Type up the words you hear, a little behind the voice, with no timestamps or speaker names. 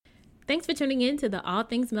Thanks for tuning in to the All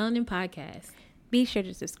Things Melanin podcast. Be sure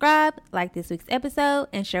to subscribe, like this week's episode,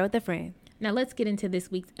 and share with a friend. Now let's get into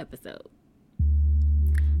this week's episode.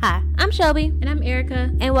 Hi, I'm Shelby. And I'm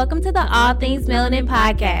Erica. And welcome to the All Things Melanin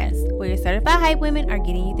podcast, where your certified hype women are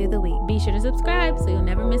getting you through the week. Be sure to subscribe so you'll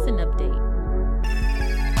never miss an update.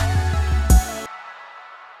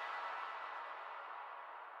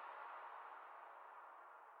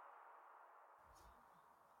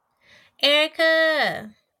 Erica.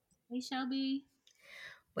 Hey, Shelby.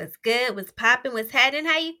 What's good? What's popping? What's happening?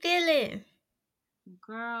 How you feeling?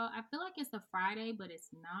 Girl, I feel like it's a Friday, but it's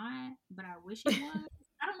not. But I wish it was.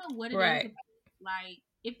 I don't know what it is. Like,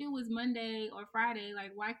 if it was Monday or Friday,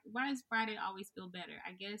 like, why does Friday always feel better?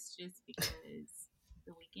 I guess just because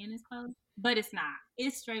the weekend is close. But it's not.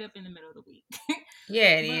 It's straight up in the middle of the week.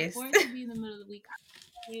 Yeah, it is. For it to be in the middle of the week,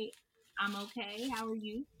 I'm okay. How are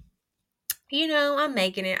you? You know, I'm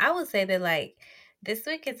making it. I would say that, like, this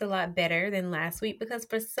week is a lot better than last week because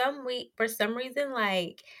for some reason,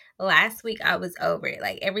 like, last week I was over it.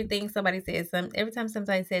 Like, everything somebody said, every time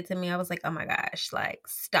somebody said to me, I was like, oh my gosh, like,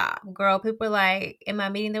 stop. Girl, people were like, in my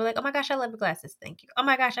meeting, they were like, oh my gosh, I love your glasses. Thank you. Oh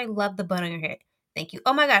my gosh, I love the bun on your head. Thank you.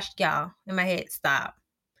 Oh my gosh, y'all, in my head, stop.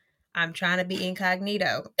 I'm trying to be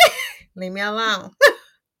incognito. Leave me alone.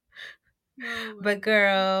 But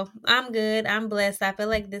girl, I'm good. I'm blessed. I feel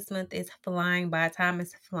like this month is flying by. Time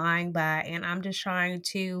is flying by. And I'm just trying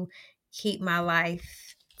to keep my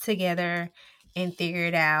life together and figure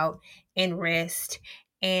it out and rest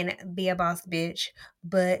and be a boss bitch,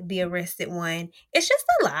 but be a rested one. It's just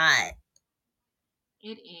a lot.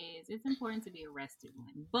 It is. It's important to be a rested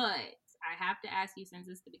one. But I have to ask you, since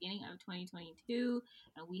it's the beginning of 2022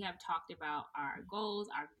 and we have talked about our goals,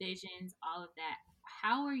 our visions, all of that,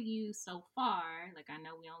 how are you so far? Like, I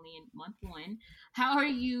know we only in month 1. How are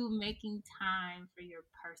you making time for your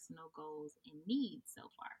personal goals and needs so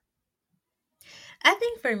far? I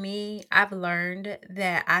think for me, I've learned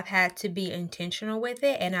that I've had to be intentional with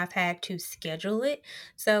it and I've had to schedule it.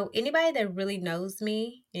 So anybody that really knows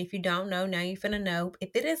me, if you don't know, now you're finna know.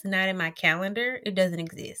 If it is not in my calendar, it doesn't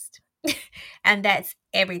exist. And that's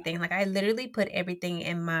everything. Like, I literally put everything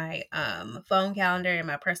in my phone calendar and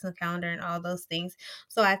my personal calendar and all those things.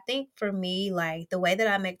 So I think for me, like, the way that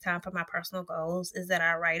I make time for my personal goals is that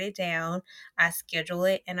I write it down, I schedule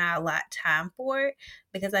it, and I allot time for it.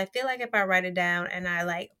 Because I feel like if I write it down and I,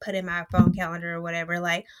 like, put in my phone calendar or whatever,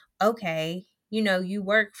 like, okay, you know, you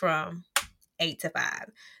work from 8 to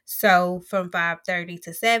 5. So from 5:30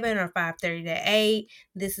 to 7 or 5:30 to 8,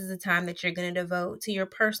 this is the time that you're going to devote to your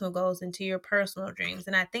personal goals and to your personal dreams.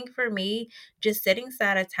 And I think for me, just setting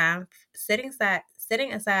aside time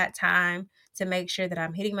to make sure that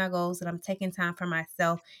I'm hitting my goals, that I'm taking time for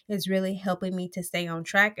myself is really helping me to stay on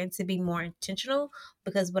track and to be more intentional.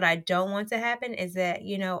 Because what I don't want to happen is that,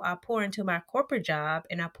 you know, I pour into my corporate job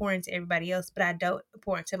and I pour into everybody else, but I don't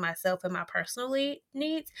pour into myself and my personal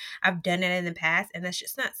needs. I've done it in the past, and that's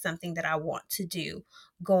just not something that I want to do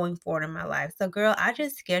going forward in my life. So, girl, I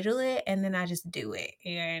just schedule it and then I just do it.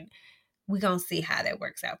 And we're going to see how that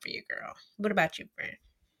works out for you, girl. What about you, friend?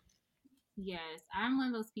 Yes, I'm one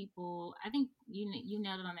of those people. I think you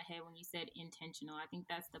nailed it on the head when you said intentional. I think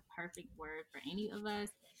that's the perfect word for any of us,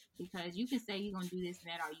 because you can say you're going to do this and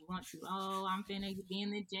that all you want to. Oh, I'm finna be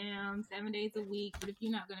in the gym 7 days a week. But if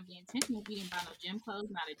you're not going to be intentional, if you didn't buy no gym clothes,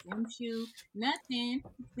 not a gym shoe, nothing,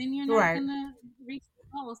 then you're not going to reach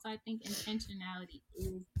the goal. So I think intentionality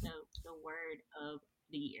is the word of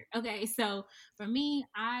the year. Okay, so for me,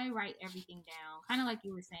 I write everything down, kind of like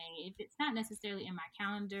you were saying. If it's not necessarily in my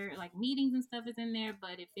calendar, like meetings and stuff is in there,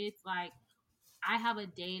 but if it's like I have a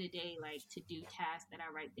day-to-day like to-do task that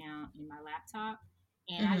I write down in my laptop,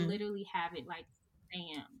 and I literally have it like 6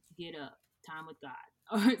 a.m. get up, time with God,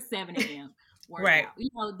 or 7 a.m. work out. You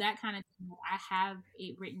know, that kind of thing. I have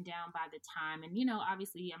it written down by the time, and you know,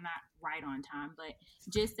 obviously I'm not right on time, but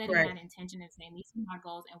just setting that intention and saying these are my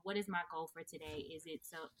goals, and what is my goal for today? Is it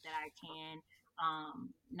so that I can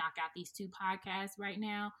knock out these 2 podcasts right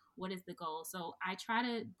now? What is the goal? So I try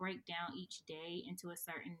to break down each day into a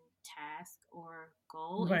certain task or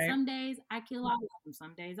goal. And some days I kill all of them,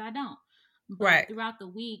 some days I don't. But throughout the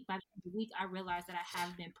week, by the end of the week, I realized that I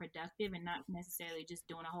have been productive and not necessarily just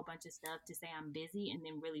doing a whole bunch of stuff to say I'm busy, and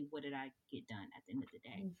then really what did I get done at the end of the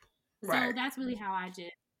day. So that's really how I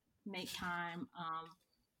just make time,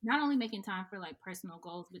 not only making time for like personal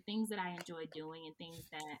goals, but things that I enjoy doing and things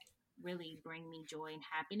that really bring me joy and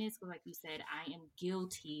happiness. Because like you said, I am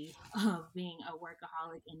guilty of being a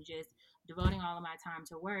workaholic and just devoting all of my time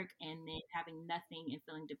to work and then having nothing and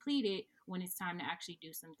feeling depleted when it's time to actually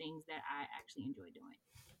do some things that I actually enjoy doing.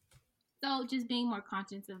 So just being more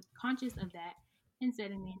conscious of that and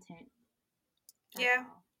setting the intent That's Yeah.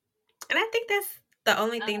 all. And I think that's the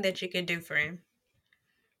only thing Uh, that you can do for him.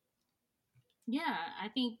 yeah, I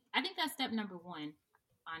think that's step number one,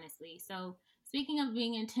 honestly. So speaking of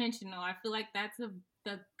being intentional, I feel like that's a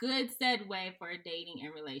the good segue for dating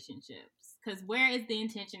and relationships. Because where is the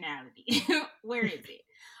intentionality? Where is it?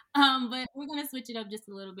 But we're gonna switch it up just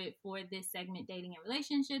a little bit for this segment, dating and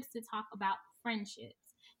relationships, to talk about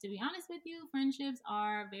friendships. To be honest with you, friendships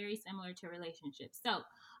are very similar to relationships. So,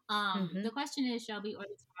 Hmm. the question is, Shelby, or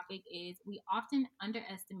the topic is, we often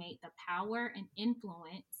underestimate the power and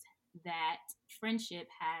influence that friendship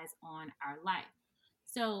has on our life.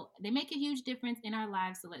 So they make a huge difference in our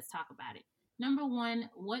lives. So let's talk about it. Number one,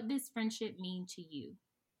 what does friendship mean to you?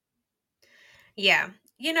 Yeah.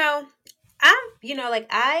 You know, like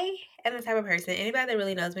I am the type of person, anybody that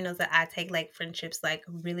really knows me knows that I take like friendships like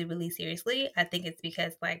really, really seriously. I think it's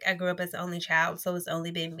because like I grew up as the only child, so it's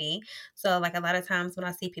only been me. So like a lot of times when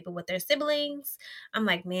I see people with their siblings, I'm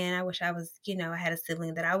like, man, I wish I was, I had a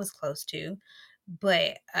sibling that I was close to.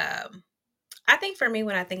 But I think for me,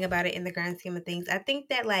 when I think about it in the grand scheme of things, I think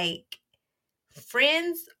that like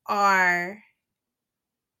friends are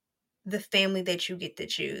the family that you get to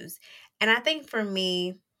choose. And I think for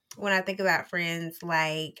me, when I think about friends,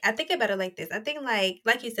 like I think about it like this. I think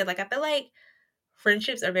like you said, like I feel like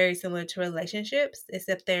friendships are very similar to relationships,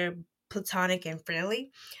 except they're platonic and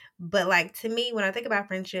friendly. But like to me, when I think about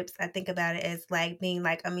friendships, I think about it as like being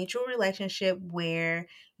like a mutual relationship where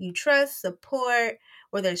you trust, support,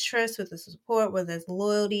 where there's trust with the support, where there's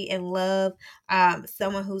loyalty and love,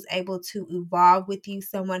 someone who's able to evolve with you,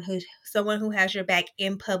 someone who has your back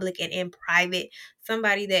in public and in private,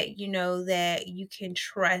 somebody that you know that you can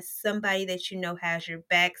trust, somebody that you know has your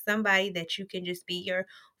back, somebody that you can just be your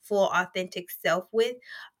full authentic self with.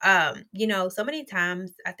 So many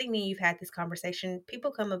times I think me and you've had this conversation.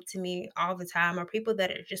 People come up to me all the time, or people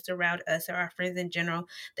that are just around us or our friends in general,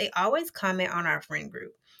 they always comment on our friend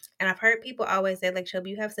group. And I've heard people always say, like,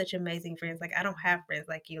 Shelby, you have such amazing friends. Like, I don't have friends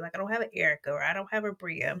like you. Like, I don't have an Erica or I don't have a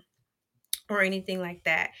Bria or anything like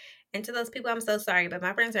that. And to those people, I'm so sorry, but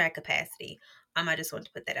my friends are at capacity. I just want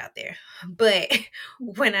to put that out there. But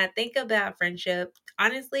when I think about friendship,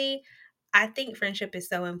 honestly, I think friendship is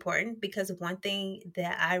so important because one thing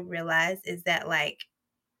that I realize is that, like,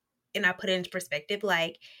 and I put it into perspective,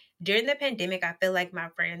 like during the pandemic, I feel like my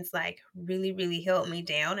friends like really, really held me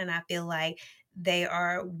down. And I feel like they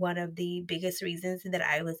are one of the biggest reasons that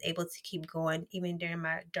I was able to keep going even during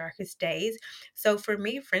my darkest days. So for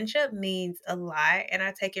me, friendship means a lot and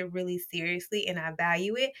I take it really seriously and I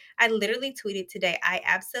value it. I literally tweeted today, I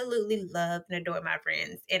absolutely love and adore my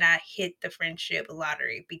friends and I hit the friendship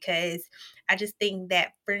lottery because I just think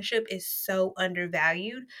that friendship is so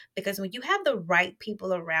undervalued because when you have the right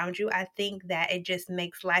people around you, I think that it just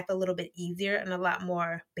makes life a little bit easier and a lot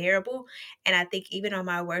more bearable. And I think even on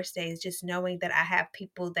my worst days, just knowing that I have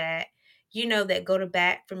people that, that go to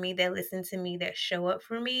bat for me, that listen to me, that show up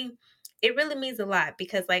for me, it really means a lot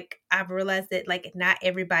because like I've realized that like not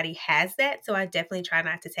everybody has that. So I definitely try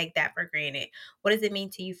not to take that for granted. What does it mean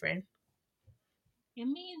to you, friend? It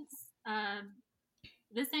means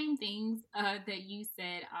the same things that you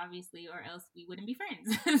said, obviously, or else we wouldn't be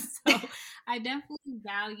friends. So I definitely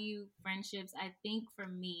value friendships. I think for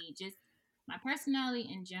me, just my personality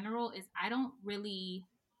in general is I don't really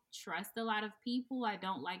trust a lot of people. I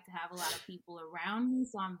don't like to have a lot of people around me.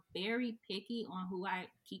 So I'm very picky on who I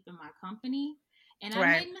keep in my company. And I've Right.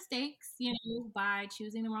 made mistakes, by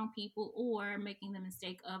choosing the wrong people or making the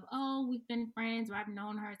mistake of, oh, we've been friends or I've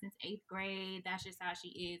known her since eighth grade. That's just how she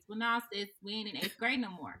is. Well, now sis, we ain't in eighth grade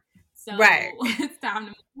no more. Right. So it's time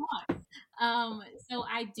to move on. So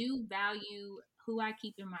I do value who I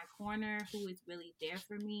keep in my corner, who is really there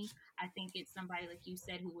for me. I think it's somebody, like you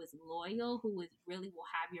said, who is loyal, who is really will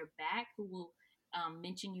have your back, who will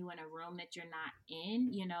mention you in a room that you're not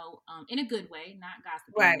in a good way, not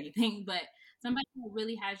gossiping or Right. anything, but somebody who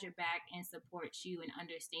really has your back and supports you and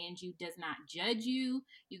understands you, does not judge you.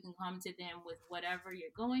 You can come to them with whatever you're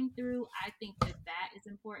going through. I think that that is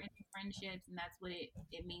important in friendships, and that's what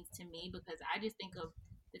it means to me because I just think of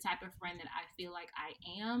the type of friend that I feel like I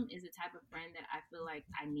am is the type of friend that I feel like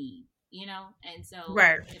I need. And so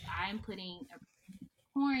Right. if I'm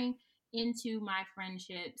pouring into my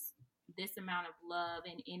friendships this amount of love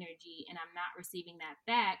and energy and I'm not receiving that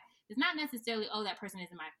back, it's not necessarily, oh, that person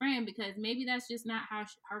isn't my friend, because maybe that's just not how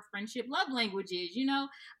her friendship love language is.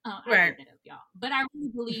 I Right. made that up, y'all. But I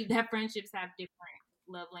really believe that friendships have different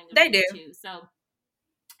love They do. languages too. So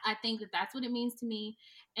I think that that's what it means to me.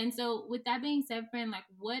 And so, with that being said, friend, like,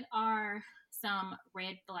 what are some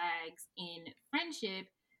red flags in friendship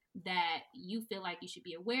that you feel like you should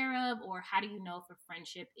be aware of, or how do you know if a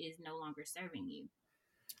friendship is no longer serving you?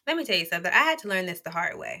 Let me tell you something. I had to learn this the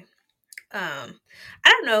hard way. I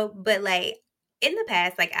don't know, but like in the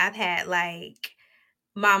past, like I've had like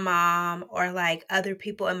my mom or like other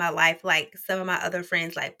people in my life, like some of my other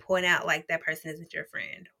friends, like point out like that person isn't your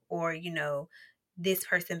friend, or this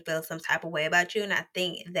person feels some type of way about you. And I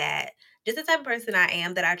think that just the type of person I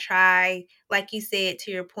am, that I try, like you said,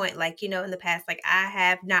 to your point, like in the past, like I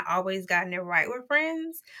have not always gotten it right with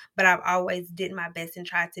friends, but I've always did my best and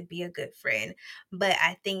tried to be a good friend. But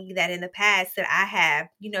I think that in the past that I have,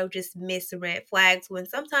 just missed red flags, when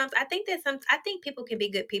sometimes I think people can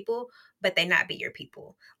be good people, but they not be your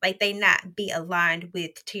people. Like they not be aligned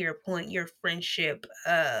with, to your point, your friendship,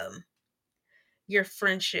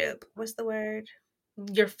 what's the word?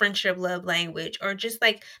 Your friendship love language, or just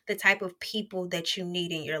like the type of people that you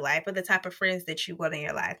need in your life, or the type of friends that you want in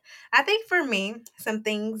your life. I think for me, some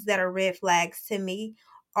things that are red flags to me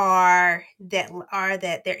are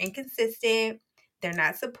that they're inconsistent, they're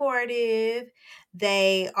not supportive,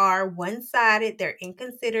 they are one-sided, they're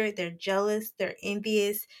inconsiderate, they're jealous, they're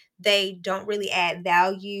envious, they don't really add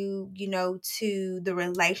value, to the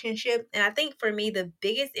relationship. And I think for me, the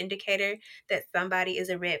biggest indicator that somebody is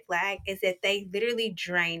a red flag is that they literally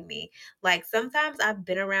drain me. Like sometimes I've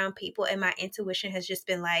been around people and my intuition has just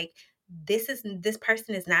been like, this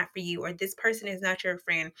person is not for you, or this person is not your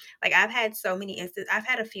friend. Like I've had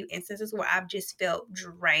a few instances where I've just felt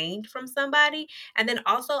drained from somebody. And then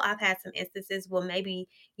also I've had some instances where maybe,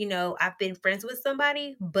 I've been friends with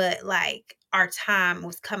somebody, but like our time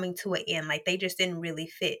was coming to an end. Like they just didn't really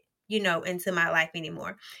fit, into my life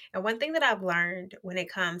anymore. And one thing that I've learned when it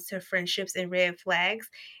comes to friendships and red flags,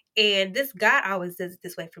 and this God always does it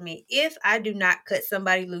this way for me. If I do not cut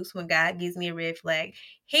somebody loose when God gives me a red flag,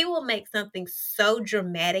 He will make something so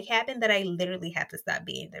dramatic happen that I literally have to stop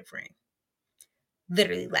being their friend.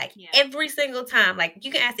 Literally, like Yeah. every single time. Like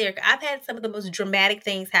you can ask Erica, I've had some of the most dramatic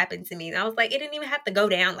things happen to me. And I was like, it didn't even have to go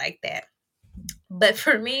down like that. But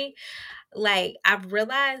for me, like I've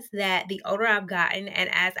realized that the older I've gotten, and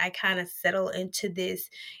as I kind of settle into this,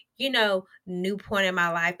 new point in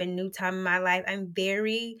my life and new time in my life, I'm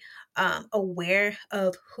very aware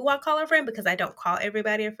of who I call a friend, because I don't call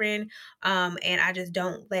everybody a friend. And I just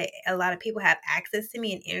don't let a lot of people have access to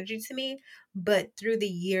me and energy to me. But through the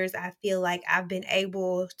years, I feel like I've been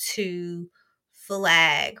able to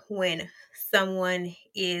flag when someone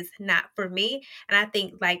is not for me. And I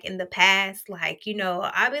think like in the past, like,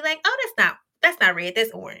 I'll be like, oh, that's not red,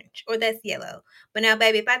 that's orange, or that's yellow. But now,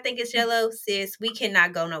 baby, if I think it's yellow, sis, we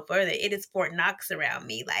cannot go no further. It is Fort Knox around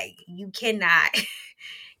me. Like you cannot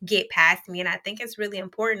get past me. And I think it's really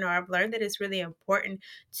important, or I've learned that it's really important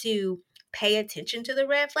to pay attention to the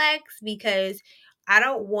red flags, because I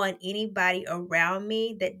don't want anybody around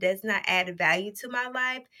me that does not add value to my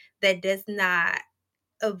life, that does not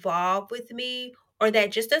evolve with me, or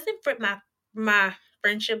that just doesn't fit my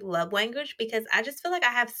friendship love language, because I just feel like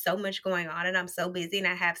I have so much going on and I'm so busy and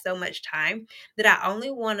I have so much time that I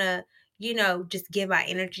only want to just give my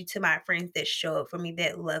energy to my friends that show up for me,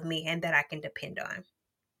 that love me, and that I can depend on.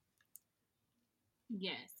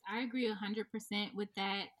 Yes, I agree 100% with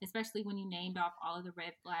that, especially when you named off all of the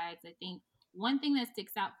red flags. I think one thing that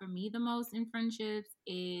sticks out for me the most in friendships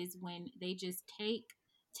is when they just take,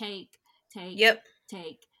 take, Yep.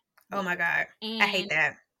 take, Oh my take. god, I hate And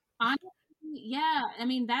that. honestly, yeah, I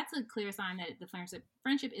mean that's a clear sign that the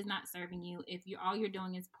friendship is not serving you if you all you're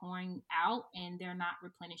doing is pouring out and they're not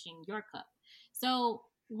replenishing your cup. So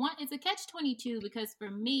one, it's a catch 22 because for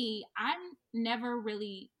me, I never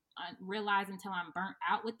really realize until I'm burnt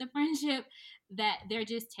out with the friendship that they're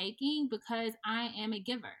just taking because I am a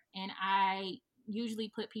giver and I usually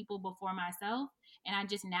put people before myself and I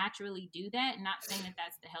just naturally do that. Not saying that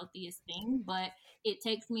that's the healthiest thing, but it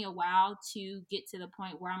takes me a while to get to the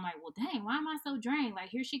point where I'm like, well, dang, why am I so drained? Like,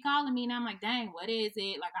 here she calling me, and I'm like, dang, what is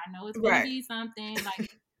it? Like, I know it's gonna Right. be something. Like,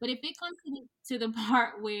 but if it comes to the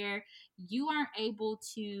part where you aren't able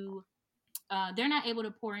to, they're not able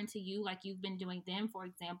to pour into you like you've been doing them. For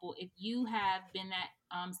example, if you have been that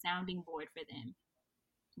sounding board for them,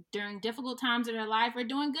 during difficult times of their life or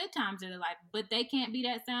during good times of their life, but they can't be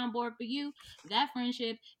that soundboard for you, that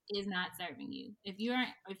friendship is not serving you. If you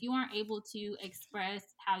aren't able to express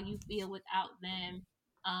how you feel without them,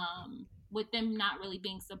 with them not really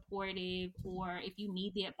being supportive, or if you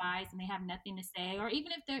need the advice and they have nothing to say, or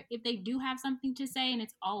even if they do have something to say and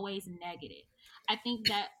it's always negative, I think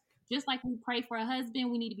that just like we pray for a husband,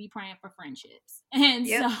 we need to be praying for friendships. And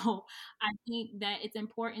so Yep. I think that it's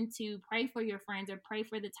important to pray for your friends or pray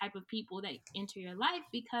for the type of people that enter your life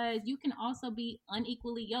because you can also be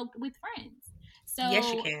unequally yoked with friends.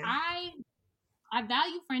 Yes, you So can. I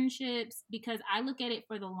value friendships because I look at it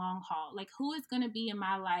for the long haul. Like, who is going to be in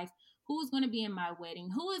my life? Who is going to be in my wedding?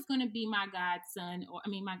 Who is going to be my godson, or I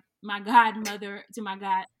mean, my godmother to my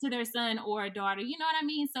god to their son or a daughter? You know what I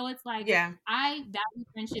mean? So it's like Yeah. I value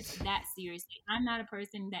friendships that seriously. I'm not a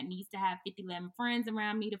person that needs to have 50, 11 friends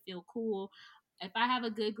around me to feel cool. If I have a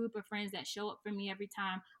good group of friends that show up for me every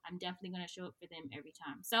time, I'm definitely going to show up for them every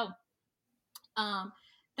time. So um,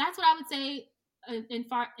 that's what I would say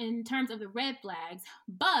in terms of the red flags.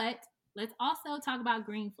 But let's also talk about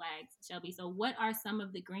green flags, Shelby. So, what are some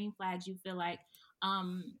of the green flags you feel like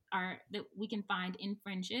are that we can find in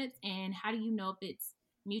friendships, and how do you know if it's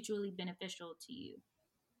mutually beneficial to you?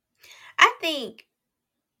 I think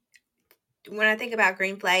when I think about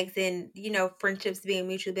green flags and, friendships being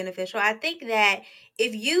mutually beneficial, I think that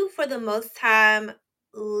if you, for the most time,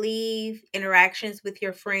 leave interactions with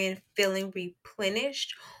your friend feeling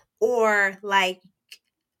replenished or like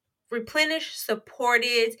replenished,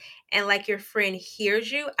 supported, and like your friend hears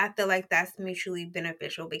you, I feel like that's mutually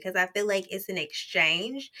beneficial because I feel like it's an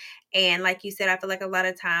exchange. And like you said, I feel like a lot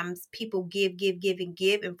of times people give, give, give, and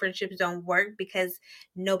give, and friendships don't work because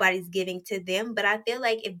nobody's giving to them. But I feel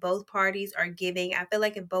like if both parties are giving, I feel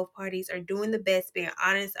like if both parties are doing the best, being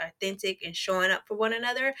honest, authentic, and showing up for one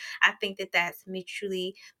another, I think that that's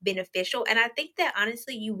mutually beneficial. And I think that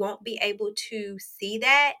honestly, you won't be able to see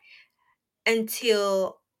that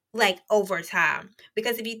until like over time,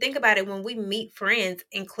 because if you think about it, when we meet friends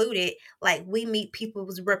included, like we meet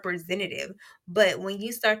people's representative, but when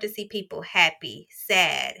you start to see people happy,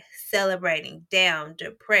 sad, celebrating, down,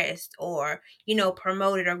 depressed, or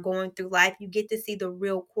promoted or going through life, you get to see the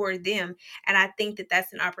real core of them. And I think that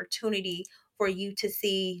that's an opportunity for you to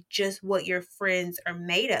see just what your friends are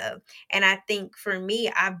made of. And I think for me,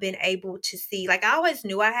 I've been able to see, like, I always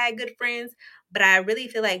knew I had good friends, but I really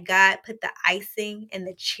feel like God put the icing and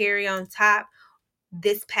the cherry on top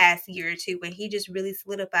this past year or two when he just really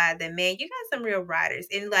solidified that, man, you got some real riders.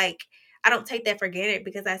 And like, I don't take that for granted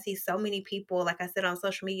because I see so many people, like I said, on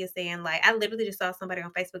social media saying, like, I literally just saw somebody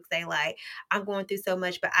on Facebook say, like, I'm going through so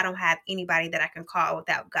much, but I don't have anybody that I can call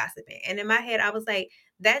without gossiping. And in my head, I was like,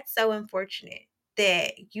 that's so unfortunate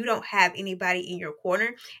that you don't have anybody in your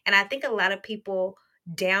corner. And I think a lot of people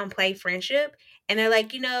downplay friendship, and they're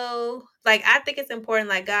like, like, I think it's important,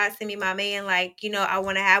 like, God send me my man, like, I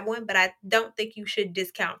want to have one, but I don't think you should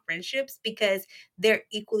discount friendships because they're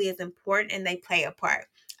equally as important and they play a part.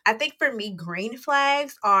 I think for me, green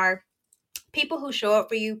flags are people who show up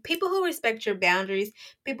for you, people who respect your boundaries,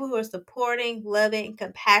 people who are supporting, loving,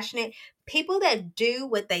 compassionate, people that do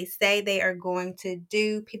what they say they are going to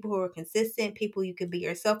do, people who are consistent, people you can be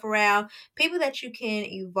yourself around, people that you can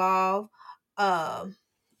evolve um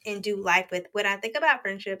and do life with. When I think about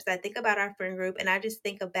friendships, I think about our friend group, and I just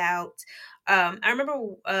think about I remember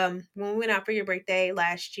when we went out for your birthday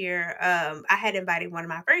last year, I had invited one of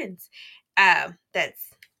my friends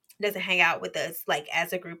that's doesn't hang out with us like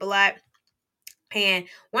as a group a lot, and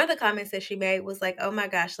one of the comments that she made was like, oh my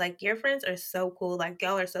gosh, like your friends are so cool. Like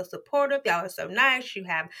y'all are so supportive. Y'all are so nice. You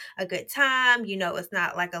have a good time. It's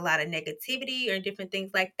not like a lot of negativity or different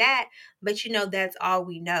things like that. But that's all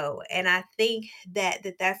we know. And I think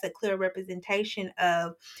that's a clear representation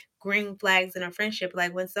of green flags in a friendship.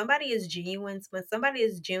 Like when somebody is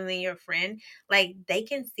genuinely your friend, like they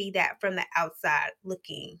can see that from the outside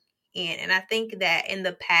looking in. And I think that in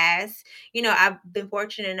the past, I've been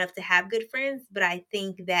fortunate enough to have good friends, but I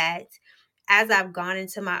think that as I've gone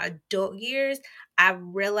into my adult years, I've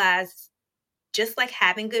realized just like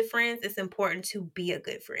having good friends, it's important to be a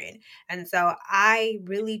good friend. And so I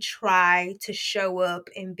really try to show up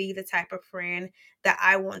and be the type of friend that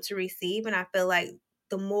I want to receive. And I feel like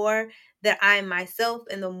the more that I am myself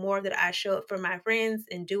and the more that I show up for my friends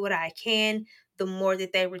and do what I can, the more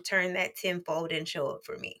that they return that tenfold and show up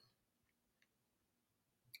for me.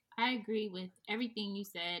 I agree with everything you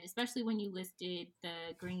said, especially when you listed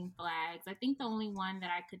the green flags. I think the only one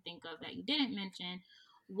that I could think of that you didn't mention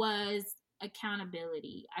was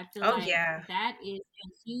accountability. I feel Oh, like yeah. that is a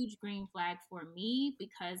huge green flag for me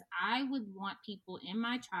because I would want people in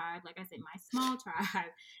my tribe, like I said, my small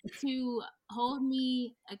tribe, to hold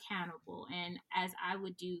me accountable and as I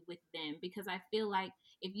would do with them because I feel like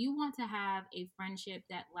if you want to have a friendship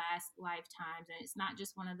that lasts lifetimes and it's not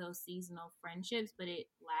just one of those seasonal friendships but it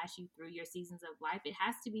lasts you through your seasons of life, it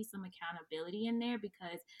has to be some accountability in there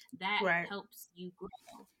because that Right. helps you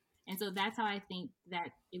grow. And so that's how I think that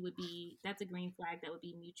it would be, that's a green flag that would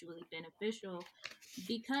be mutually beneficial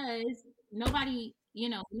because nobody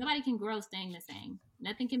can grow staying the same.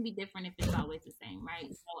 Nothing can be different if it's always the same,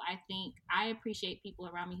 right? So I think I appreciate people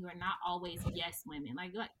around me who are not always yes women.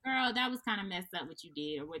 Like girl, that was kind of messed up what you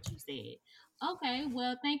did or what you said. Okay,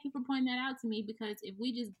 well, thank you for pointing that out to me, because if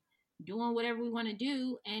we just doing whatever we want to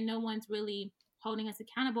do and no one's really holding us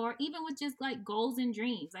accountable, or even with just like goals and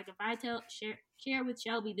dreams. Like if I share with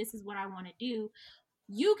Shelby, this is what I want to do,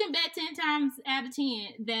 you can bet 10 times out of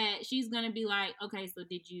 10 that she's going to be like, okay, so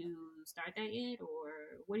did you start that yet? Or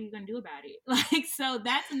what are you going to do about it? Like, so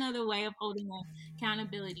that's another way of holding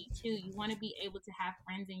accountability too. You want to be able to have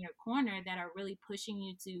friends in your corner that are really pushing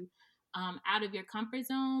you to out of your comfort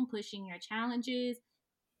zone, pushing your challenges.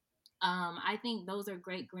 I think those are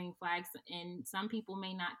great green flags, and some people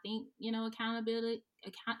may not think, accountability.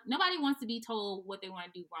 Nobody wants to be told what they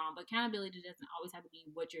want to do wrong, but accountability doesn't always have to be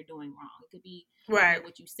what you're doing wrong. It could be, Right.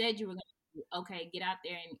 what you said you were going to do. Okay, get out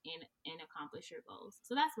there and accomplish your goals.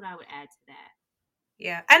 So that's what I would add to that.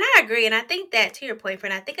 Yeah, and I agree. And I think that to your point,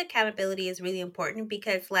 friend, I think accountability is really important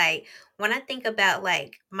because, like, when I think about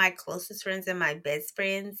like my closest friends and my best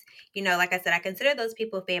friends, like I said, I consider those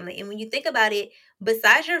people family. And when you think about it,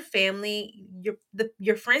 besides your family,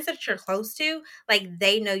 your friends that you're close to, like,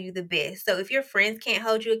 they know you the best. So if your friends can't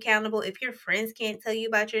hold you accountable, if your friends can't tell you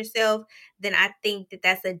about yourself, then I think that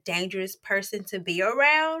that's a dangerous person to be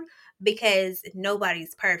around because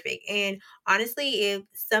nobody's perfect. And honestly, if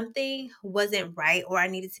something wasn't right or I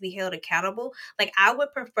needed to be held accountable, like I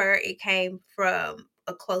would prefer it came from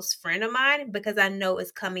a close friend of mine because I know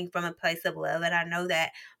it's coming from a place of love. And I know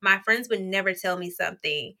that my friends would never tell me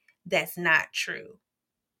something that's not true.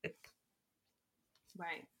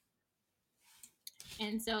 Right.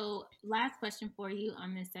 And so, last question for you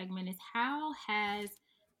on this segment is, how has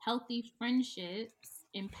healthy friendships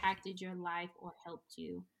impacted your life or helped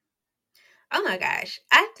you? Oh my gosh.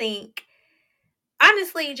 I think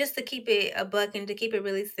honestly, just to keep it a buck and to keep it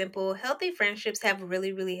really simple, healthy friendships have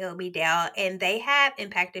really, really held me down and they have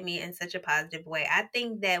impacted me in such a positive way. I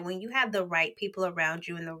think that when you have the right people around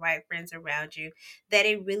you and the right friends around you, that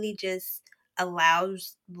it really just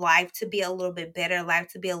allows life to be a little bit better, life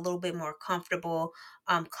to be a little bit more comfortable,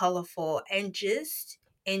 colorful, and just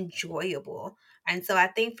enjoyable. And so I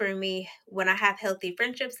think for me, when I have healthy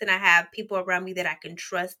friendships and I have people around me that I can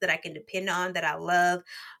trust, that I can depend on, that I love,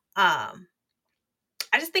 um,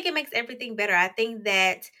 I just think it makes everything better. I think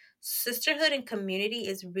that sisterhood and community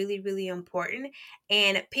is really, really important.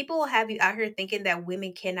 And people will have you out here thinking that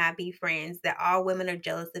women cannot be friends, that all women are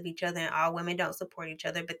jealous of each other and all women don't support each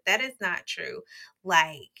other. But that is not true.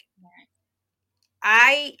 Like, Right.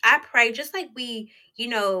 I pray just like we,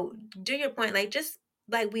 do your point, like just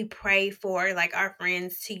like we pray for like our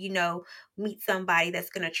friends to, meet somebody that's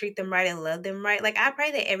gonna treat them right and love them right. Like I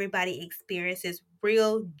pray that everybody experiences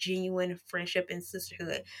real genuine friendship and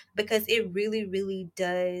sisterhood because it really, really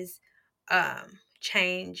does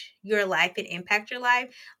change your life and impact your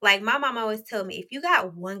life. Like my mom always tell me, if you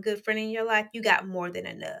got one good friend in your life, you got more than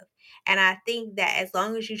enough. And I think that as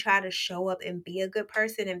long as you try to show up and be a good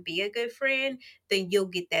person and be a good friend, then you'll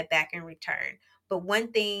get that back in return. But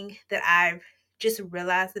one thing that I've just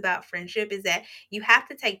realized about friendship is that you have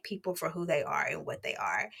to take people for who they are and what they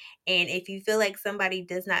are. And if you feel like somebody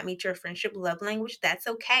does not meet your friendship love language, that's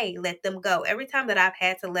okay. Let them go. Every time that I've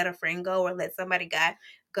had to let a friend go or let somebody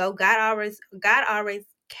go, God always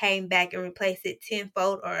came back and replaced it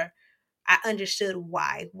tenfold, or I understood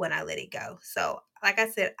why when I let it go. So, like I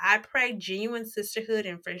said, I pray genuine sisterhood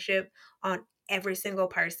and friendship on every single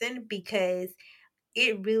person because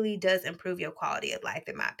it really does improve your quality of life,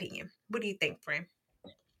 in my opinion. What do you think, friend?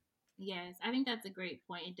 Yes, I think that's a great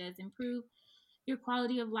point. It does improve your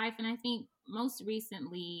quality of life. And I think most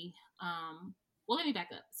recently, well, let me back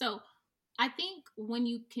up. So I think when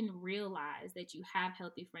you can realize that you have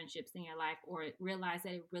healthy friendships in your life, or realize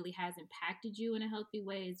that it really has impacted you in a healthy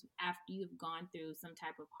way, is after you've gone through some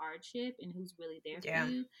type of hardship and who's really there for Yeah.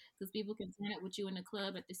 you. Because people can turn up with you in the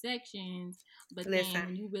club at the sections, but then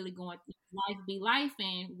when Listen. you really going through life, be life,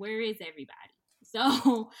 and where is everybody?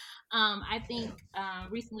 So, I think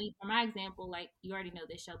recently, for my example, like you already know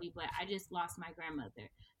this, Shelby, but I just lost my grandmother.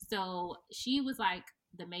 So she was like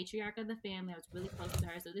the matriarch of the family. I was really close to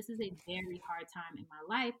her. So this is a very hard time in my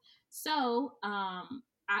life. So,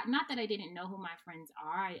 not that I didn't know who my friends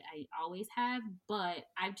are, I always have, but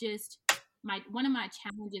I've just my one of my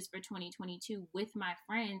challenges for 2022 with my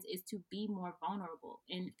friends is to be more vulnerable,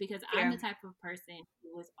 and because I'm Yeah. the type of person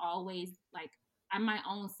who is always like, I'm my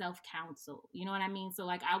own self counsel, you know what I mean? So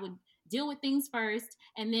like I would deal with things first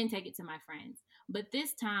and then take it to my friends. But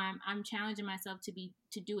this time I'm challenging myself to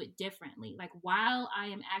do it differently. Like while I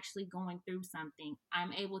am actually going through something,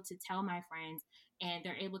 I'm able to tell my friends and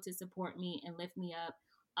they're able to support me and lift me up.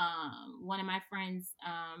 One of my friends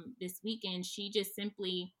this weekend, she just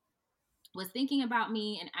simply was thinking about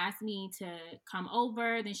me and asked me to come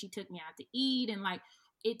over. Then she took me out to eat, and like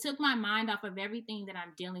it took my mind off of everything that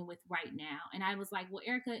I'm dealing with right now. And I was like, well,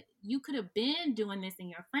 Erica, you could have been doing this in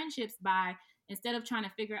your friendships by, instead of trying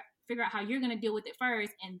to figure out how you're going to deal with it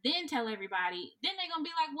first and then tell everybody, then they're going to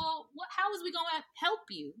be like, well, how is we going to help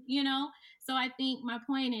you, you know? So I think my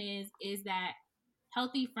point is that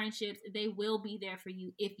healthy friendships, they will be there for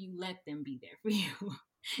you if you let them be there for you.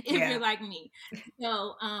 If you're Yeah. like me.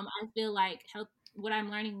 So I feel like health, what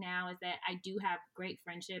I'm learning now is that I do have great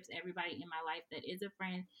friendships. Everybody in my life that is a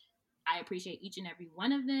friend, I appreciate each and every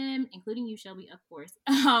one of them, including you, Shelby, of course.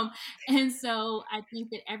 And so I think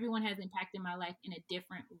that everyone has impacted my life in a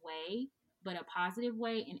different way, but a positive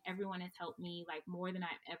way. And everyone has helped me like more than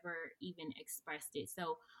I've ever even expressed it.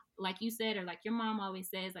 So, like you said, or like your mom always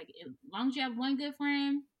says, like, as long as you have one good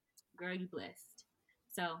friend, girl, you blessed.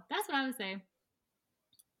 So that's what I would say.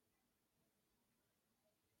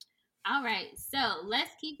 All right, so let's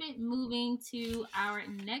keep it moving to our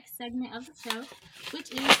next segment of the show,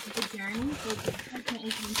 which is the journey. So this segment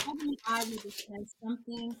is when Kevin and I will discuss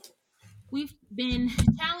something we've been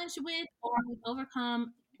challenged with or we've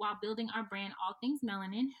overcome while building our brand, All Things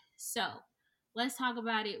Melanin. So let's talk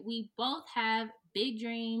about it. We both have big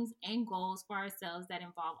dreams and goals for ourselves that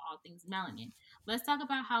involve all things melanin. Let's talk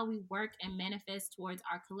about how we work and manifest towards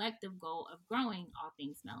our collective goal of growing all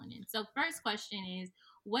things melanin. So, first question is,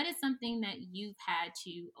 what is something that you've had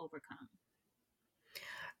to overcome?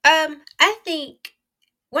 I think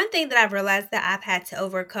one thing that I've realized that I've had to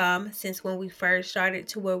overcome since when we first started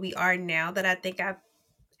to where we are now that I think I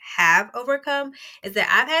have overcome is that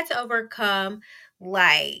I've had to overcome,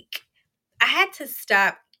 like, I had to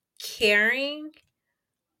stop caring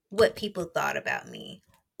what people thought about me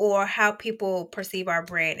or how people perceive our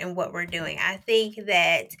brand and what we're doing. I think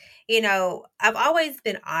that, I've always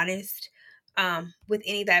been honest with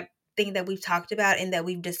any that thing that we've talked about and that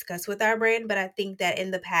we've discussed with our brand, but I think that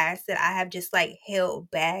in the past that I have just like held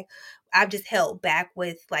back. I've just held back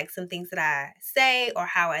with like some things that I say or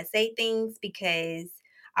how I say things because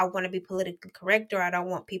I want to be politically correct or I don't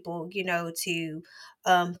want people, to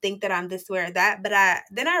think that I'm this way or that. But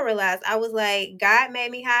I realized I was like, God made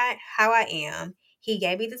me how I am. He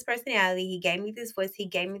gave me this personality. He gave me this voice. He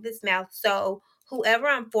gave me this mouth. So whoever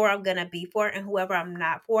I'm for, I'm gonna be for, and whoever I'm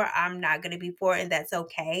not for, I'm not gonna be for, and that's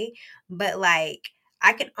okay. But like,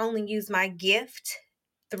 I can only use my gift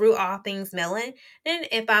through all things melon and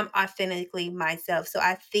if I'm authentically myself. So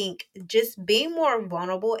I think just being more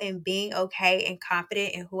vulnerable and being okay and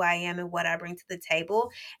confident in who I am and what I bring to the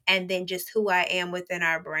table, and then just who I am within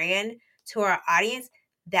our brand to our audience,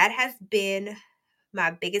 that has been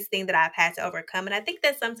my biggest thing that I've had to overcome. And I think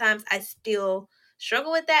that sometimes I still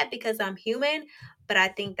struggle with that because I'm human, but I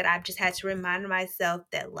think that I've just had to remind myself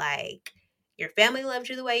that like your family loves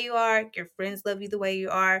you the way you are, your friends love you the way you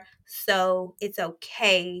are. So it's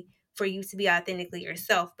okay for you to be authentically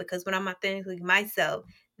yourself because when I'm authentically myself,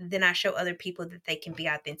 then I show other people that they can be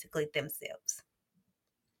authentically themselves.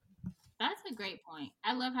 That's a great point.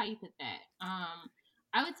 I love how you put that.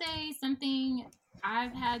 I would say something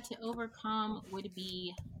I've had to overcome would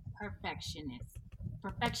be perfectionist,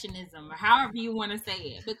 perfectionism, or however you want to say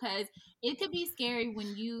it, because it could be scary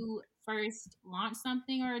when you first launch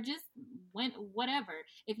something or just when whatever.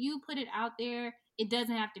 If you put it out there, it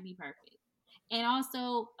doesn't have to be perfect. And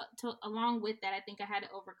also, to along with that, I think I had to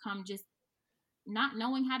overcome just not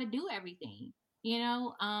knowing how to do everything.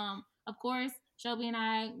 Of course, Shelby and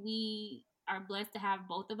I, we are blessed to have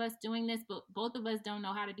both of us doing this, but both of us don't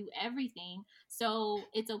know how to do everything. So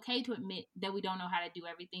it's okay to admit that we don't know how to do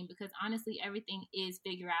everything because honestly, everything is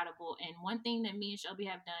figure outable. And one thing that me and Shelby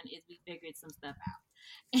have done is we figured some stuff out.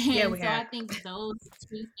 Yeah, And we so I have. think those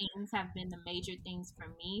two things have been the major things for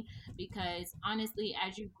me because honestly,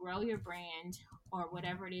 as you grow your brand or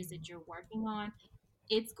whatever it is that you're working on,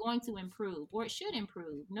 it's going to improve or it should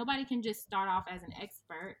improve. Nobody can just start off as an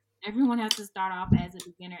expert. Everyone has to start off as a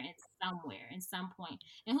beginner in somewhere, in some point.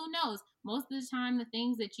 And who knows? Most of the time, the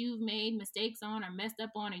things that you've made mistakes on or messed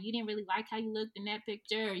up on, or you didn't really like how you looked in that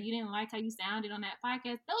picture, or you didn't like how you sounded on that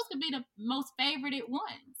podcast, those could be the most favorited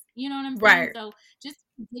ones. You know what I'm saying? Right. So just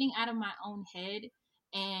getting out of my own head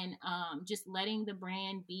and just letting the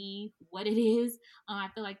brand be what it is. I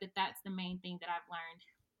feel like that's the main thing that I've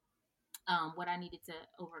learned what I needed to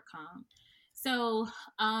overcome. So,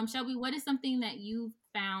 Shelby, what is something that you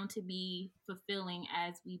found to be fulfilling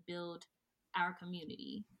as we build our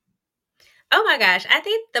community? Oh my gosh. I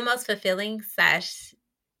think the most fulfilling slash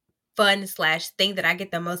fun slash thing that I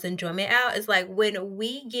get the most enjoyment out is like when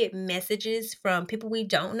we get messages from people we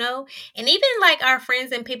don't know, and even like our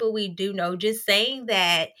friends and people we do know, just saying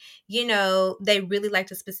that, they really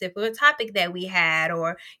liked a specific topic that we had,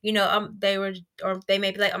 or, they were, or they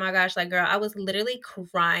may be like, oh my gosh, like, girl, I was literally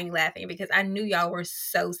crying laughing because I knew y'all were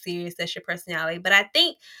so serious. That's your personality. But I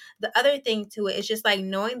think the other thing to it is just like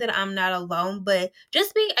knowing that I'm not alone, but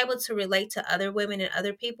just being able to relate to other women and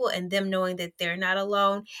other people and them knowing that they're not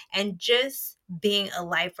alone and just being a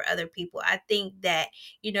light for other people. I think that,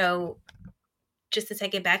 you know, just to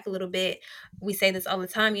take it back a little bit, we say this all the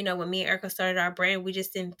time. When me and Erica started our brand, we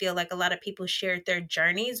just didn't feel like a lot of people shared their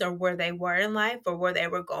journeys or where they were in life or where they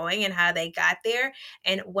were going and how they got there.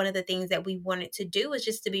 And one of the things that we wanted to do was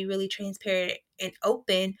just to be really transparent and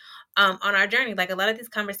open on our journey. Like a lot of these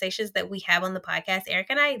conversations that we have on the podcast, Eric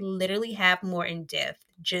and I literally have more in depth,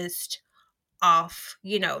 just off,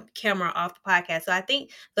 camera, off the podcast. So I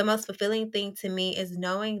think the most fulfilling thing to me is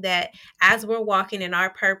knowing that as we're walking in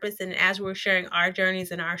our purpose and as we're sharing our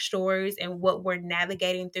journeys and our stories and what we're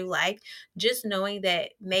navigating through life, just knowing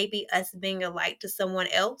that maybe us being a light to someone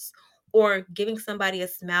else or giving somebody a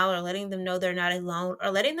smile or letting them know they're not alone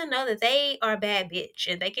or letting them know that they are a bad bitch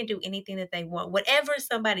and they can do anything that they want. Whatever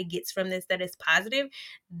somebody gets from this that is positive,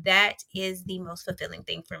 that is the most fulfilling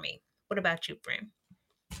thing for me. What about you, friend?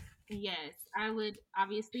 Yes, I would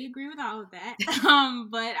obviously agree with all of that.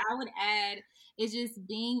 But I would add it's just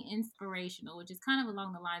being inspirational, which is kind of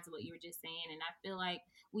along the lines of what you were just saying. And I feel like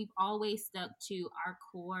we've always stuck to our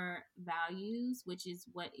core values, which is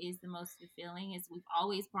what is the most fulfilling. Is we've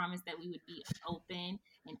always promised that we would be open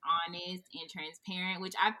and honest and transparent,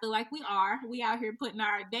 which I feel like we are. We out here putting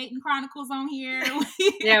our dating chronicles on here.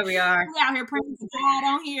 Yeah, we are. We out here praying to God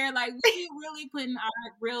on here. Like we really putting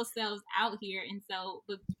our real selves out here. And so,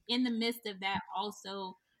 but in the midst of that,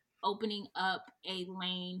 also opening up a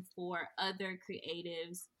lane for other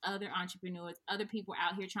creatives, other entrepreneurs, other people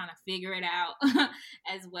out here trying to figure it out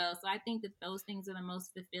as well. So I think that those things are the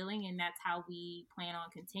most fulfilling, and that's how we plan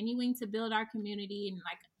on continuing to build our community. And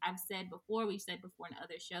like we've said before in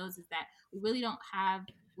other shows, is that we really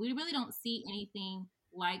don't see anything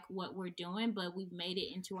like what we're doing, but we've made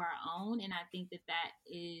it into our own. And I think that that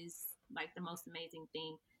is like the most amazing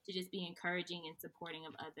thing, to just be encouraging and supporting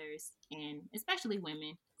of others, and especially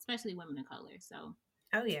women of color. So,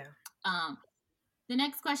 Oh, yeah. um, the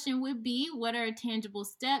next question would be, what are tangible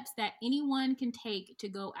steps that anyone can take to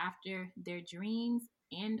go after their dreams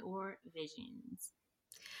and or visions?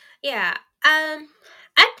 Yeah. I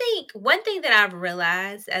think one thing that I've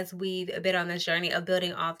realized as we've been on this journey of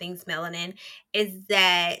building all things melanin is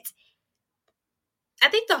that I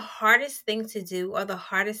think the hardest thing to do or the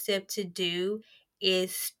hardest step to do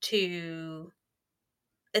is to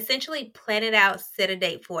essentially plan it out, set a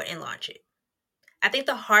date for it, and launch it. I think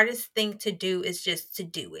the hardest thing to do is just to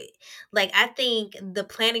do it. Like, I think the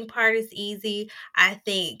planning part is easy. I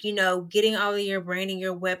think, getting all of your branding,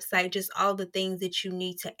 your website, just all the things that you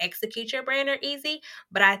need to execute your brand are easy.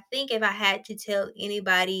 But I think if I had to tell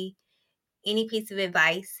anybody any piece of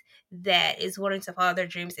advice that is wanting to follow their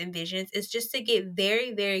dreams and visions is just to get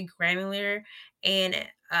very, very granular and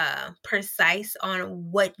precise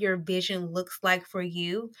on what your vision looks like for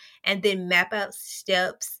you, and then map out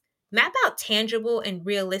tangible and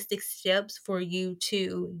realistic steps for you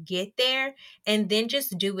to get there, and then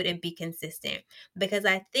just do it and be consistent. Because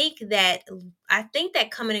I think that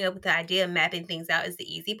coming up with the idea of mapping things out is the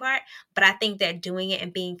easy part, but I think that doing it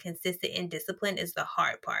and being consistent and disciplined is the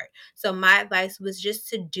hard part. So my advice was just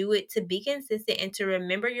to do it, to be consistent, and to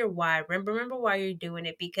remember your why. Remember why you're doing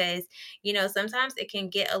it, because sometimes it can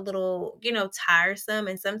get a little tiresome,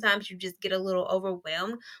 and sometimes you just get a little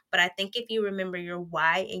overwhelmed. But I think if you remember your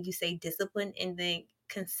why and you say discipline and then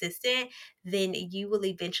consistent, then you will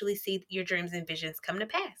eventually see your dreams and visions come to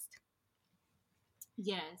pass.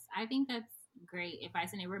 Yes, I think that's great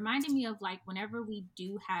advice. And it reminded me of like whenever we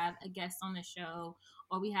do have a guest on the show,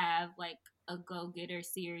 or we have like a go getter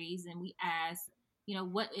series, and we ask,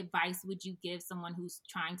 what advice would you give someone who's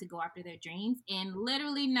trying to go after their dreams? And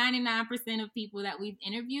literally 99% of people that we've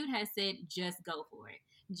interviewed has said, just go for it,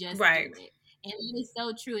 just do Right. it. And it is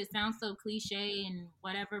so true. It sounds so cliche and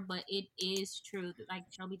whatever, but it is true. Like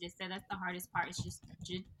Shelby just said, that's the hardest part. It's just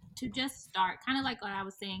to just start. Kind of like what I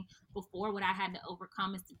was saying before, what I had to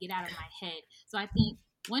overcome is to get out of my head. So I think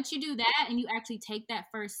once you do that and you actually take that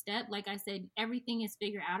first step, like I said, everything is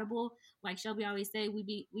figure outable. Like Shelby always say,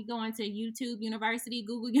 we go into YouTube University,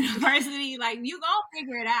 Google University, like you gonna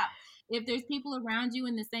figure it out. If there's people around you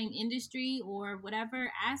in the same industry or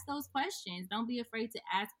whatever, ask those questions. Don't be afraid to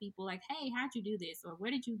ask people like, hey, how'd you do this? Or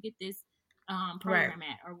where did you get this Right. program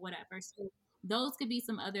at or whatever. So those could be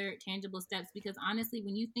some other tangible steps, because honestly,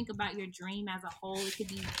 when you think about your dream as a whole, it could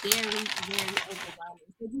be very, very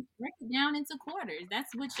overwhelming. So just break it down into quarters.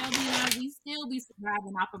 That's what Shelby and I, we still be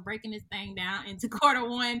surviving off of breaking this thing down into quarter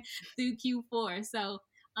one through Q4. So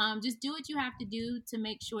just do what you have to do to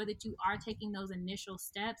make sure that you are taking those initial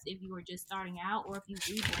steps. If you are just starting out, or if you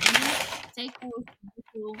rebranded, take those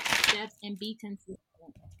initial steps and be consistent.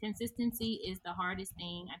 Consistency is the hardest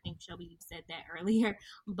thing. I think Shelby, you said that earlier,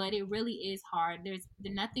 but it really is hard. There's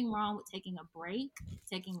nothing wrong with taking a break,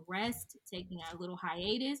 taking rest, taking a little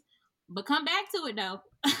hiatus, but come back to it though.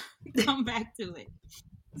 Come back to it.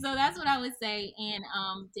 So that's what I would say. And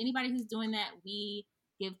to anybody who's doing that, we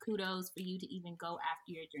give kudos for you to even go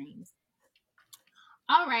after your dreams.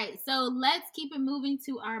 All right, so let's keep it moving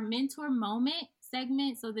to our mentor moment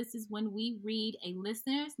segment. So this is when we read a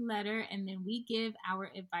listener's letter and then we give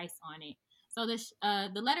our advice on it. So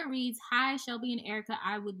the letter reads, "Hi Shelby and Erica,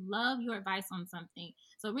 I would love your advice on something.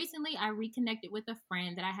 So recently I reconnected with a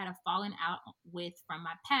friend that I had a falling out with from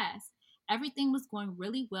my past. Everything was going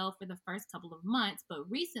really well for the first couple of months, but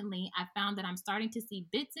recently I found that I'm starting to see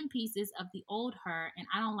bits and pieces of the old her, and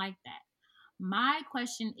I don't like that. My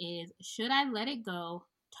question is, should I let it go,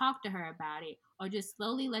 talk to her about it, or just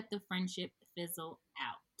slowly let the friendship fizzle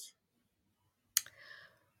out?"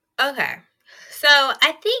 Okay. So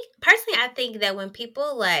I think personally, I think that when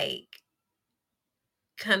people like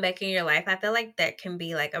come back in your life, I feel like that can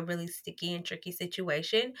be like a really sticky and tricky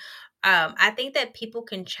situation. I think that people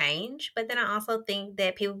can change, but then I also think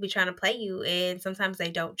that people be trying to play you and sometimes they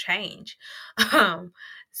don't change. Um,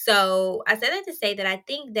 so I said that to say that I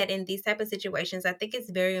think that in these type of situations, I think it's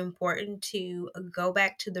very important to go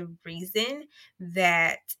back to the reason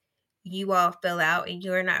that you all fell out and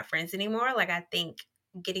you're not friends anymore. Like I think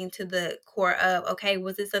getting to the core of, okay,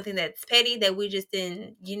 was it something that's petty that we just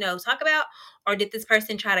didn't, talk about? Or did this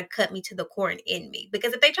person try to cut me to the core and end me?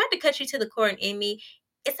 Because if they tried to cut you to the core and end me,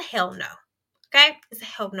 it's a hell no. Okay? It's a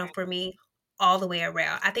hell no Right. for me all the way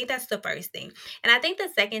around. I think that's the first thing. And I think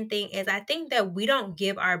the second thing is I think that we don't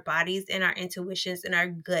give our bodies and our intuitions and our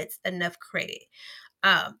guts enough credit.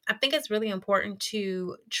 I think it's really important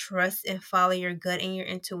to trust and follow your gut and your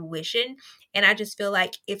intuition. And I just feel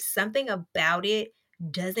like if something about it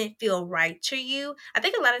doesn't feel right to you, I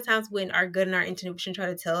think a lot of times when our gut and our intuition try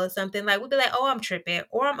to tell us something, like we'll be like, oh, I'm tripping,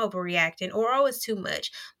 or I'm overreacting, or oh, it's too much.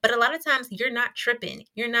 But a lot of times you're not tripping,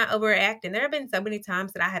 you're not overreacting. There have been so many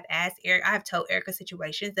times that I have asked Eric, I have told Erica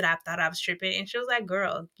situations that I thought I was tripping, and she was like,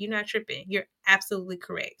 girl, you're not tripping. You're absolutely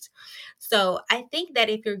correct. So I think that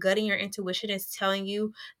if your gut and your intuition is telling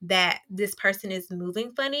you that this person is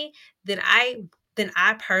moving funny, then I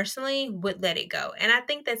personally would let it go. And I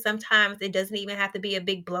think that sometimes it doesn't even have to be a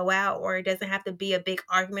big blowout or it doesn't have to be a big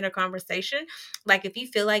argument or conversation. Like if you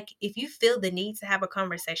feel the need to have a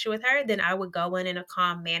conversation with her, then I would go in a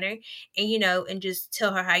calm manner and and just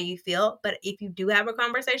tell her how you feel. But if you do have a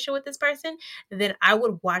conversation with this person, then I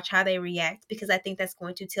would watch how they react because I think that's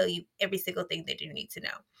going to tell you every single thing that you need to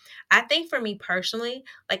know. I think for me personally,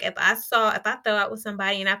 like if I fell out with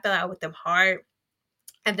somebody and I fell out with them hard,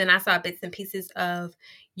 and then I saw bits and pieces of,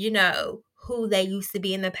 who they used to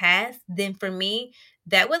be in the past, then for me,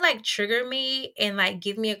 that would like trigger me and like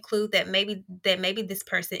give me a clue that maybe this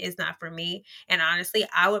person is not for me. And honestly,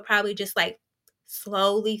 I would probably just like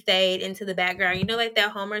slowly fade into the background. You know, like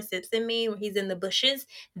that Homer Simpson meme where he's in the bushes?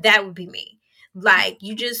 That would be me. Like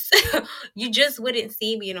you just you just wouldn't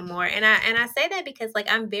see me anymore. And I say that because like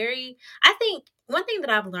I think one thing that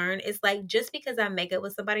I've learned is like just because I make up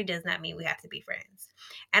with somebody does not mean we have to be friends.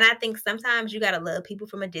 And I think sometimes you got to love people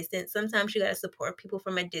from a distance. Sometimes you got to support people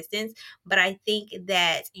from a distance. But I think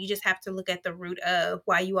that you just have to look at the root of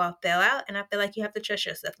why you all fell out. And I feel like you have to trust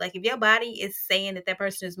yourself. Like if your body is saying that that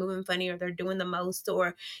person is moving funny or they're doing the most,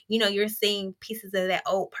 or, you're seeing pieces of that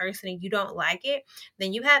old person and you don't like it,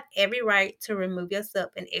 then you have every right to remove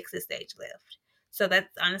yourself and exit stage left. So that's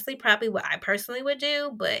honestly probably what I personally would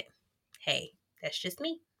do. But hey, that's just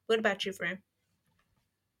me. What about you, friend?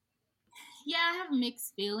 Yeah, I have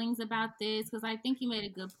mixed feelings about this because I think you made a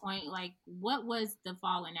good point. Like, what was the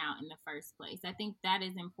falling out in the first place? I think that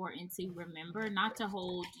is important to remember, not to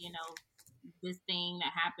hold, this thing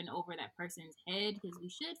that happened over that person's head, because we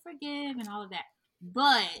should forgive and all of that.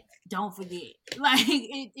 But don't forget, like,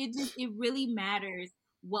 it really matters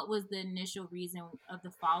what was the initial reason of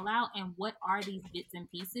the fallout and what are these bits and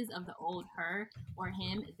pieces of the old her or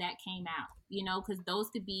him that came out, because those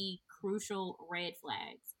could be crucial red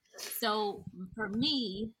flags. So for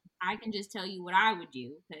me, I can just tell you what I would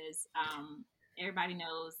do, because everybody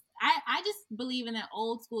knows I just believe in that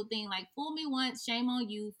old school thing, like fool me once, shame on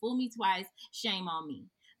you, fool me twice, shame on me.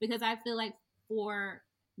 Because I feel like for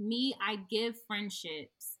Me, I give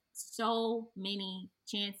friendships so many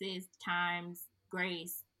chances, times,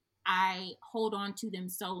 grace. I hold on to them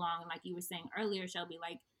so long. Like you were saying earlier, Shelby,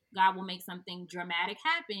 like God will make something dramatic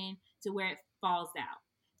happen to where it falls out.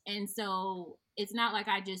 And so it's not like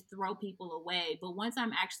I just throw people away. But once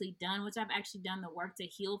I'm actually done, once I've actually done the work to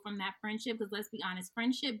heal from that friendship, because let's be honest,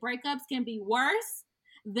 friendship breakups can be worse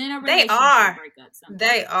than a They relationship are. breakup sometimes.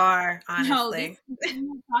 They are, So this honestly. I'm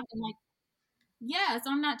not talking like, yeah,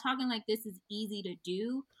 so I'm not talking like this is easy to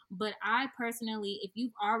do, but I personally, if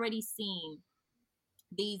you've already seen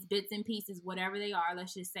these bits and pieces, whatever they are,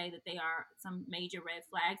 let's just say that they are some major red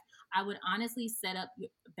flags, I would honestly set up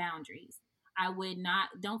boundaries. I would not,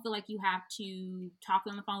 don't feel like you have to talk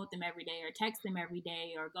on the phone with them every day or text them every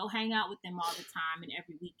day or go hang out with them all the time and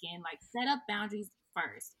every weekend. Like, set up boundaries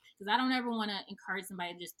first. Because I don't ever want to encourage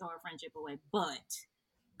somebody to just throw a friendship away. But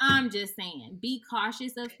I'm just saying, be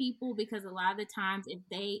cautious of people because a lot of the times, if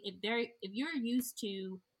you're used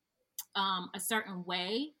to a certain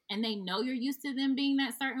way and they know you're used to them being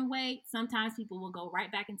that certain way, sometimes people will go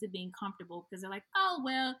right back into being comfortable because they're like, oh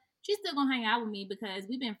well, she's still gonna hang out with me because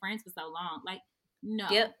we've been friends for so long. Like, no.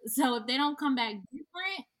 Yep. So if they don't come back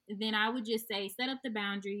different, then I would just say set up the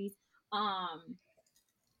boundaries. Um,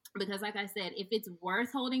 because like I said, if it's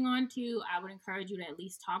worth holding on to, I would encourage you to at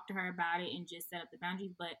least talk to her about it and just set up the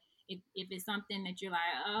boundaries. But if it's something that you're like,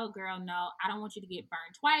 oh girl, no, I don't want you to get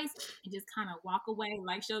burned twice, and just kind of walk away,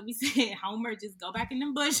 like Shelby said, Homer, just go back in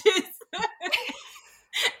the bushes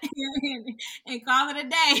and call it a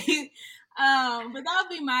day. But that would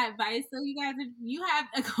be my advice. So you guys, if you have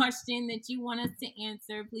a question that you want us to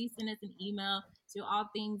answer, please send us an email to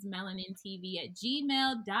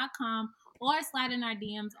allthingsmelanintv@gmail.com or slide in our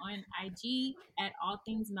DMs on IG at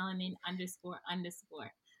allthingsmelanin underscore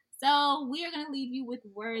underscore. So we are going to leave you with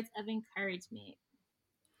words of encouragement.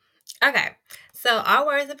 Okay. So our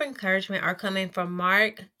words of encouragement are coming from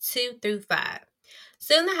Mark 2-5.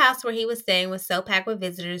 Soon the house where he was staying was so packed with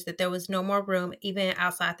visitors that there was no more room even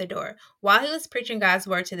outside the door. While he was preaching God's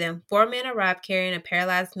word to them, 4 men arrived carrying a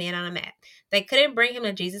paralyzed man on a mat. They couldn't bring him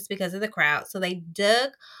to Jesus because of the crowd, so they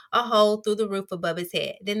dug a hole through the roof above his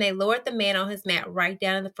head. Then they lowered the man on his mat right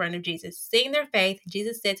down in the front of Jesus. Seeing their faith,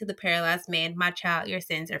 Jesus said to the paralyzed man, "My child, your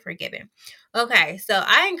sins are forgiven." Okay, so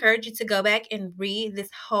I encourage you to go back and read this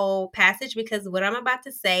whole passage because what I'm about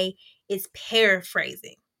to say is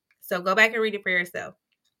paraphrasing. So go back and read it for yourself.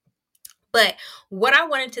 But what I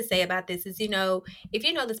wanted to say about this is, if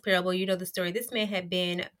you know this parable, you know the story. This man had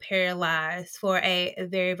been paralyzed for a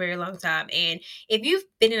very, very long time. And if you've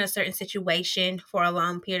been in a certain situation for a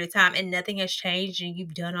long period of time and nothing has changed and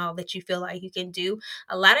you've done all that you feel like you can do,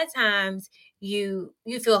 a lot of times you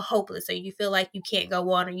feel hopeless or you feel like you can't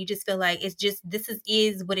go on or you just feel like it's just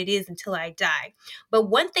is what it is until I die. But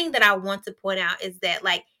one thing that I want to point out is that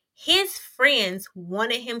like his friends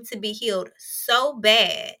wanted him to be healed so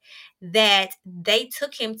bad that they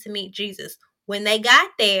took him to meet Jesus. When they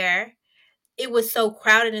got there, it was so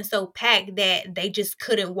crowded and so packed that they just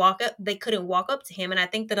couldn't walk up. They couldn't walk up to him. And I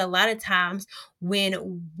think that a lot of times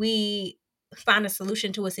when we find a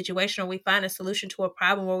solution to a situation or we find a solution to a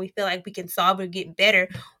problem where we feel like we can solve or get better,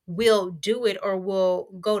 we'll do it or we'll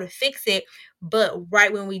go to fix it. But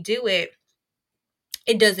right when we do it,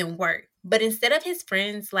 it doesn't work. But instead of his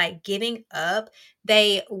friends like giving up,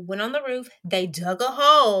 they went on the roof, they dug a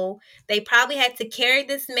hole. They probably had to carry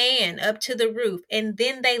this man up to the roof and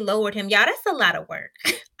then they lowered him. Y'all, that's a lot of work.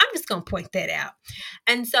 I'm just going to point that out.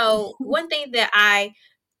 And so, one thing that I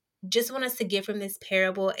just want us to get from this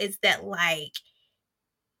parable is that, like,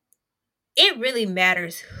 it really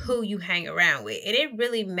matters who you hang around with, and it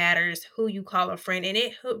really matters who you call a friend, and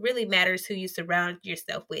it really matters who you surround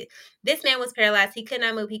yourself with. This man was paralyzed. He could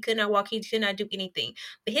not move. He could not walk. He could not do anything.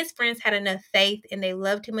 But his friends had enough faith, and they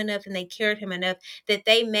loved him enough, and they cared him enough that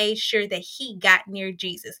they made sure that he got near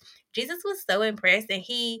Jesus. Jesus was so impressed, and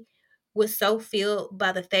he was so filled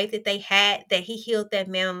by the faith that they had that he healed that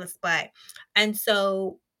man on the spot. And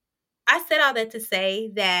so I said all that to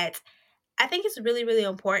say that I think it's really, really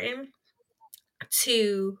important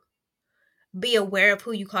to be aware of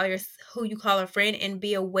who you call a friend and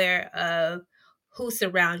be aware of who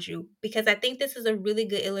surrounds you, because I think this is a really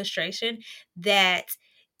good illustration that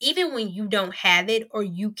even when you don't have it or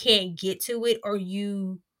you can't get to it or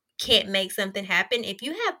you can't make something happen, if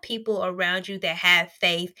you have people around you that have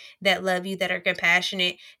faith, that love you, that are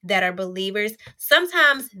compassionate, that are believers,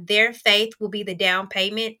 sometimes their faith will be the down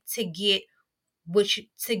payment to get which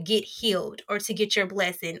to get healed or to get your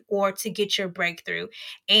blessing or to get your breakthrough.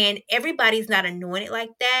 And everybody's not anointed like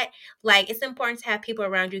that. Like, it's important to have people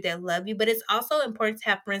around you that love you, but it's also important to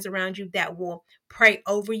have friends around you that will pray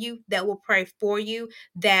over you, that will pray for you,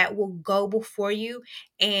 that will go before you,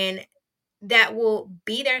 and that will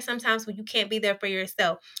be there sometimes when you can't be there for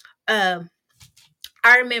yourself. Um,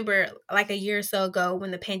 I remember like a year or so ago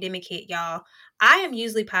when the pandemic hit, y'all. I am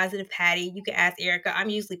usually positive, Patty. You can ask Erica. I'm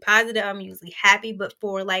usually positive. I'm usually happy. But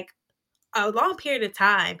for like a long period of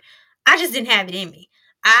time, I just didn't have it in me.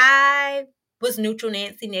 I was neutral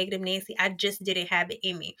Nancy, negative Nancy. I just didn't have it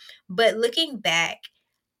in me. But looking back,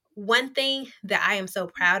 one thing that I am so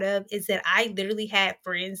proud of is that I literally had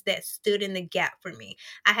friends that stood in the gap for me.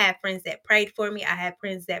 I had friends that prayed for me. I had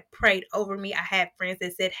friends that prayed over me. I had friends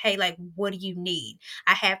that said, "Hey, like, what do you need?"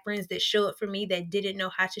 I had friends that showed up for me that didn't know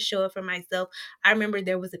how to show up for myself. I remember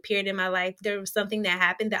there was a period in my life, there was something that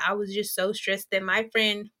happened that I was just so stressed that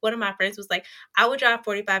one of my friends was like, "I would drive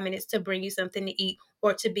 45 minutes to bring you something to eat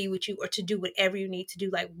or to be with you or to do whatever you need to do.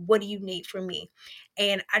 Like, what do you need from me?"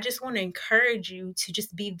 And I just want to encourage you to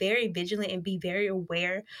just be very vigilant and be very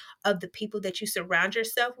aware of the people that you surround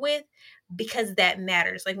yourself with, because that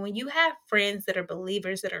matters. Like, when you have friends that are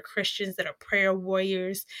believers, that are Christians, that are prayer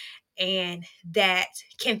warriors, and that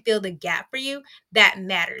can fill the gap for you, that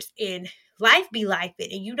matters. And life be life,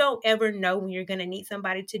 and you don't ever know when you're going to need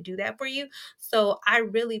somebody to do that for you. So I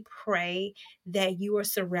really pray that you are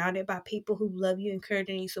surrounded by people who love you, encourage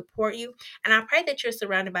you, support you. And I pray that you're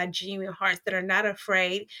surrounded by genuine hearts that are not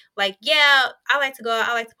afraid. Like, yeah, I like to go out,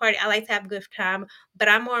 I like to party, I like to have a good time, but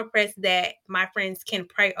I'm more impressed that my friends can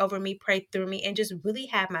pray over me, pray through me, and just really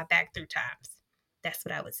have my back through times. That's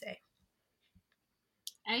what I would say.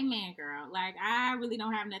 Amen, girl. Like, I really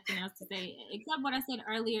don't have nothing else to say except what I said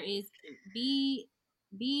earlier is be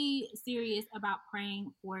serious about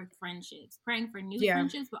praying for friendships, praying for new Yeah.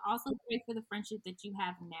 friendships, but also pray for the friendship that you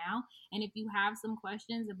have now. And if you have some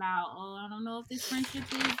questions about, oh, I don't know if this friendship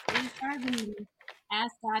is serving you,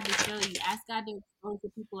 ask God to show you. Ask God to expose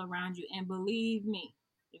the people around you. And believe me,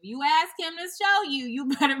 if you ask him to show you, you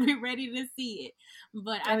better be ready to see it.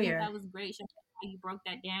 But I Oh think yeah. that was great how you broke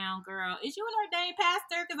that down, girl. Is you an ordained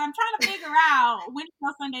pastor? Because I'm trying to figure out when is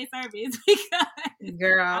your Sunday service because I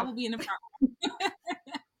Girl. will be in the front.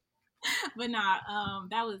 But nah,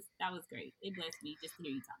 that was great. It blessed me just to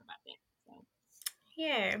hear you talk about that. So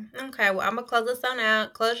Yeah. Okay. Well, I'm gonna close this on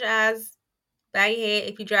out. Close your eyes. Bow your head.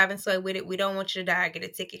 If you're driving slow with it, we don't want you to die or get a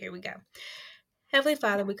ticket. Here we go. Heavenly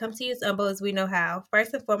Father, we come to you as humble as we know how.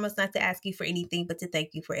 First and foremost, not to ask you for anything, but to thank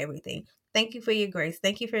you for everything. Thank you for your grace.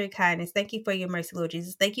 Thank you for your kindness. Thank you for your mercy, Lord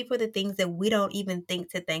Jesus. Thank you for the things that we don't even think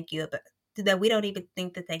to thank you about. That we don't even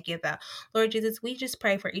think to thank you about. Lord Jesus, we just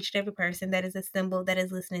pray for each and every person that is assembled, that is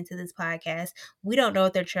listening to this podcast. We don't know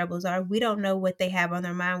what their troubles are. We don't know what they have on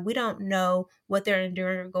their mind. We don't know what they're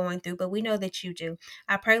enduring or going through, but we know that you do.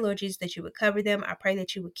 I pray, Lord Jesus, that you would cover them. I pray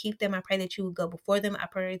that you would keep them. I pray that you would go before them. I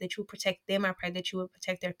pray that you would protect them. I pray that you would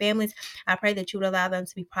protect their families. I pray that you would allow them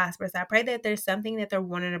to be prosperous. I pray that there's something that they're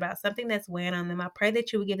wondering about, something that's weighing on them. I pray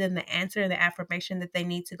that you would give them the answer and the affirmation that they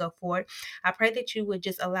need to go forward. I pray that you would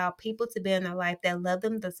just allow people to be in their life that love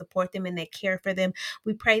them, that support them, and that care for them.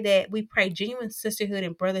 We pray genuine sisterhood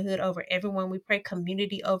and brotherhood over everyone. We pray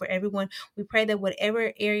community over everyone. We pray that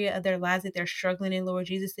whatever area of their lives that they're struggling in, Lord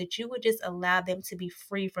Jesus, that you would just allow them to be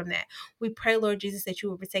free from that. We pray, Lord Jesus, that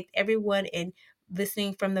you would protect everyone and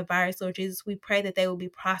listening from the virus, Lord Jesus. We pray that they will be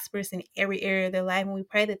prosperous in every area of their life. And we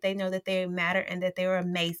pray that they know that they matter and that they are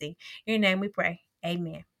amazing. In your name we pray.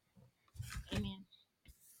 Amen. amen.